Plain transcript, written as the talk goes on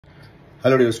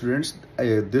Hello dear students,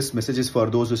 this message is for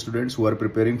those students who are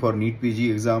preparing for NEET PG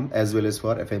exam as well as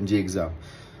for FMG exam.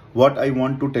 What I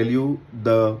want to tell you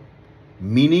the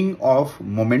meaning of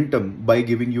momentum by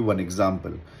giving you one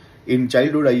example. In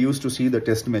childhood, I used to see the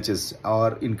test matches,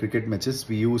 or in cricket matches,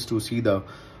 we used to see the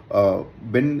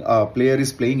when a player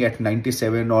is playing at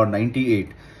 97 or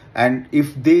 98, and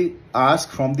if they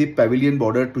ask from the pavilion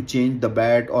border to change the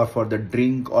bat or for the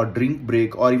drink or drink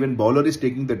break, or even bowler is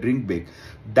taking the drink break,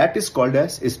 that is called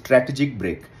as a strategic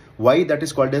break. Why that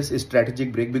is called as a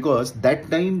strategic break? Because that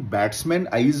time batsman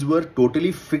eyes were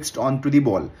totally fixed onto the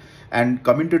ball, and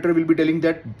commentator will be telling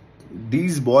that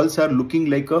these balls are looking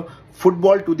like a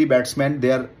football to the batsman.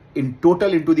 They are in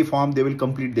total into the form, they will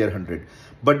complete their 100.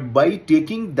 But by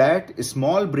taking that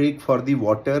small break for the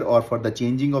water or for the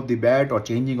changing of the bat or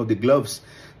changing of the gloves,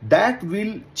 that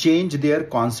will change their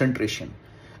concentration.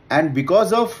 And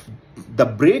because of the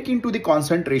break into the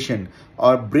concentration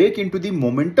or break into the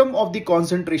momentum of the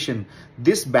concentration,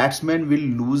 this batsman will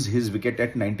lose his wicket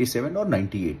at 97 or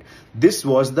 98. This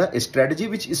was the strategy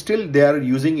which still they are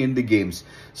using in the games.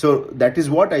 So that is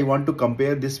what I want to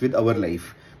compare this with our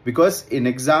life. Because in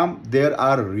exam, there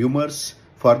are rumors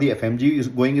for the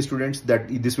FMG going students that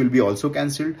this will be also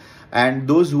cancelled, and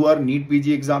those who are NEET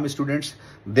PG exam students,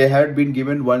 they had been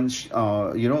given one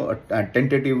a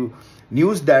tentative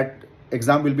news that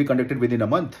exam will be conducted within a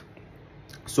month.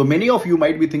 So many of you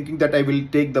might be thinking that I will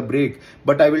take the break,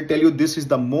 but I will tell you this is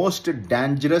the most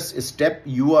dangerous step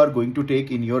you are going to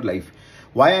take in your life.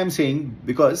 Why I am saying?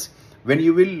 Because when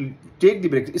you will take the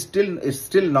break,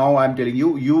 still now I'm telling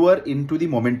you, you were into the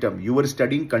momentum, you were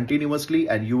studying continuously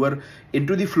and you were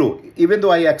into the flow. Even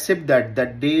though I accept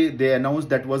that day they announced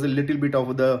that was a little bit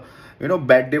of the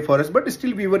bad day for us, but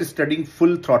still we were studying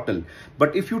full throttle.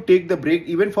 But if you take the break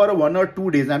even for 1 or 2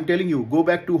 days, I'm telling you, go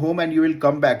back to home and you will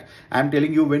come back. I'm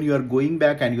telling you, when you are going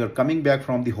back and you are coming back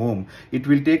from the home, it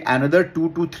will take another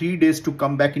 2 to 3 days to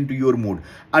come back into your mood,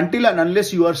 until and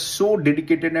unless you are so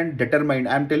dedicated and determined.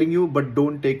 I'm telling you, but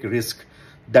don't take risk.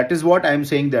 That is what I'm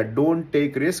saying, that don't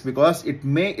take risk, because it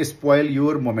may spoil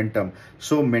your momentum.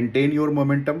 So maintain your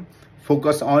momentum.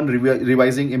 Focus on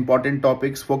revising important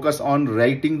topics. Focus on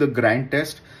writing the grand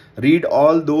test. Read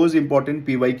all those important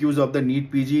PYQs of the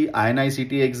NEET PG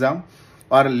INICT exam,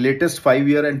 or latest 5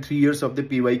 year and 3 years of the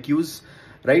PYQs.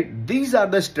 Right? These are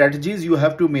the strategies you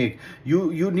have to make.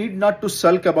 You need not to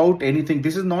sulk about anything.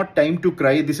 This is not time to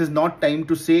cry. This is not time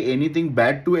to say anything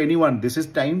bad to anyone. This is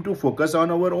time to focus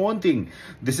on our own thing.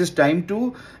 This is time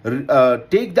to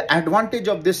take the advantage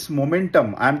of this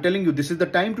momentum. I'm telling you, this is the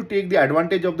time to take the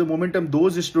advantage of the momentum.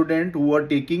 Those students who are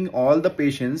taking all the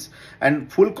patience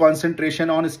and full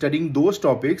concentration on studying those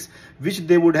topics which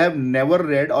they would have never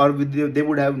read, or they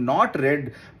would have not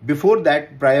read before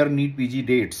that prior NEET PG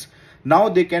dates. Now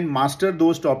they can master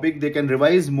those topics, they can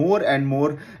revise more and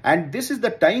more, and this is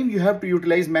the time you have to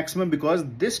utilize maximum, because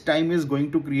this time is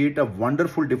going to create a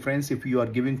wonderful difference if you are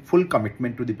giving full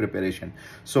commitment to the preparation.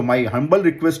 So my humble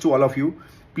request to all of you,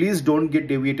 please don't get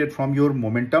deviated from your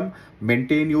momentum.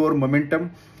 Maintain your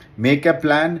momentum. Make a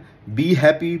plan, be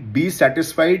happy, be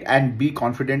satisfied, and be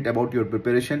confident about your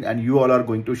preparation, and you all are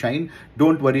going to shine.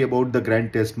 Don't worry about the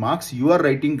grand test marks. You are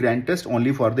writing grand test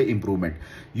only for the improvement.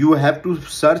 You have to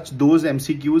search those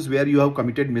MCQs where you have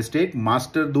committed mistake,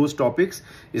 master those topics,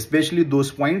 especially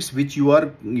those points which you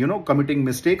are committing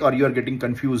mistake or you are getting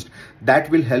confused. That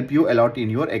will help you a lot in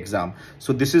your exam.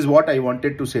 So this is what I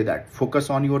wanted to say, that focus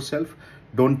on yourself.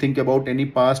 Don't think about any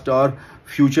past or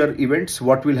future events,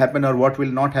 what will happen or what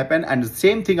will not happen. And the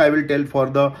same thing I will tell for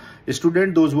the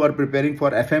student, those who are preparing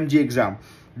for FMG exam.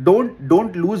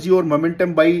 Don't lose your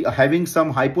momentum by having some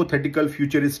hypothetical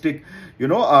futuristic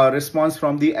response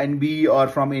from the NB or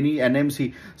from any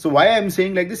NMC. So why I'm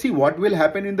saying like this, see what will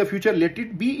happen in the future, let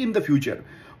it be in the future.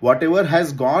 Whatever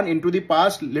has gone into the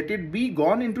past, let it be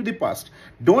gone into the past.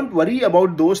 Don't worry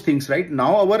about those things. Right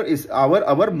now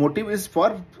our motive is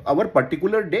for our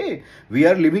particular day. We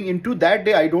are living into that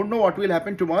day. I don't know what will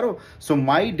happen tomorrow. So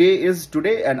my day is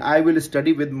today, and I will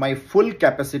study with my full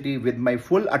capacity, with my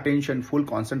full attention, full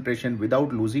concentration,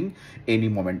 without losing any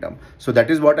momentum. So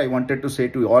that is what I wanted to say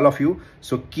to all of you.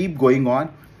 So keep going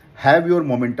on. Have your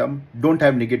momentum. Don't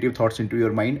have negative thoughts into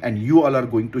your mind, and you all are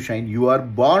going to shine. You are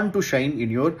born to shine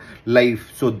in your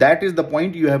life. So that is the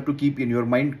point you have to keep in your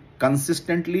mind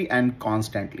consistently and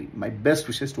constantly. My best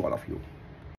wishes to all of you.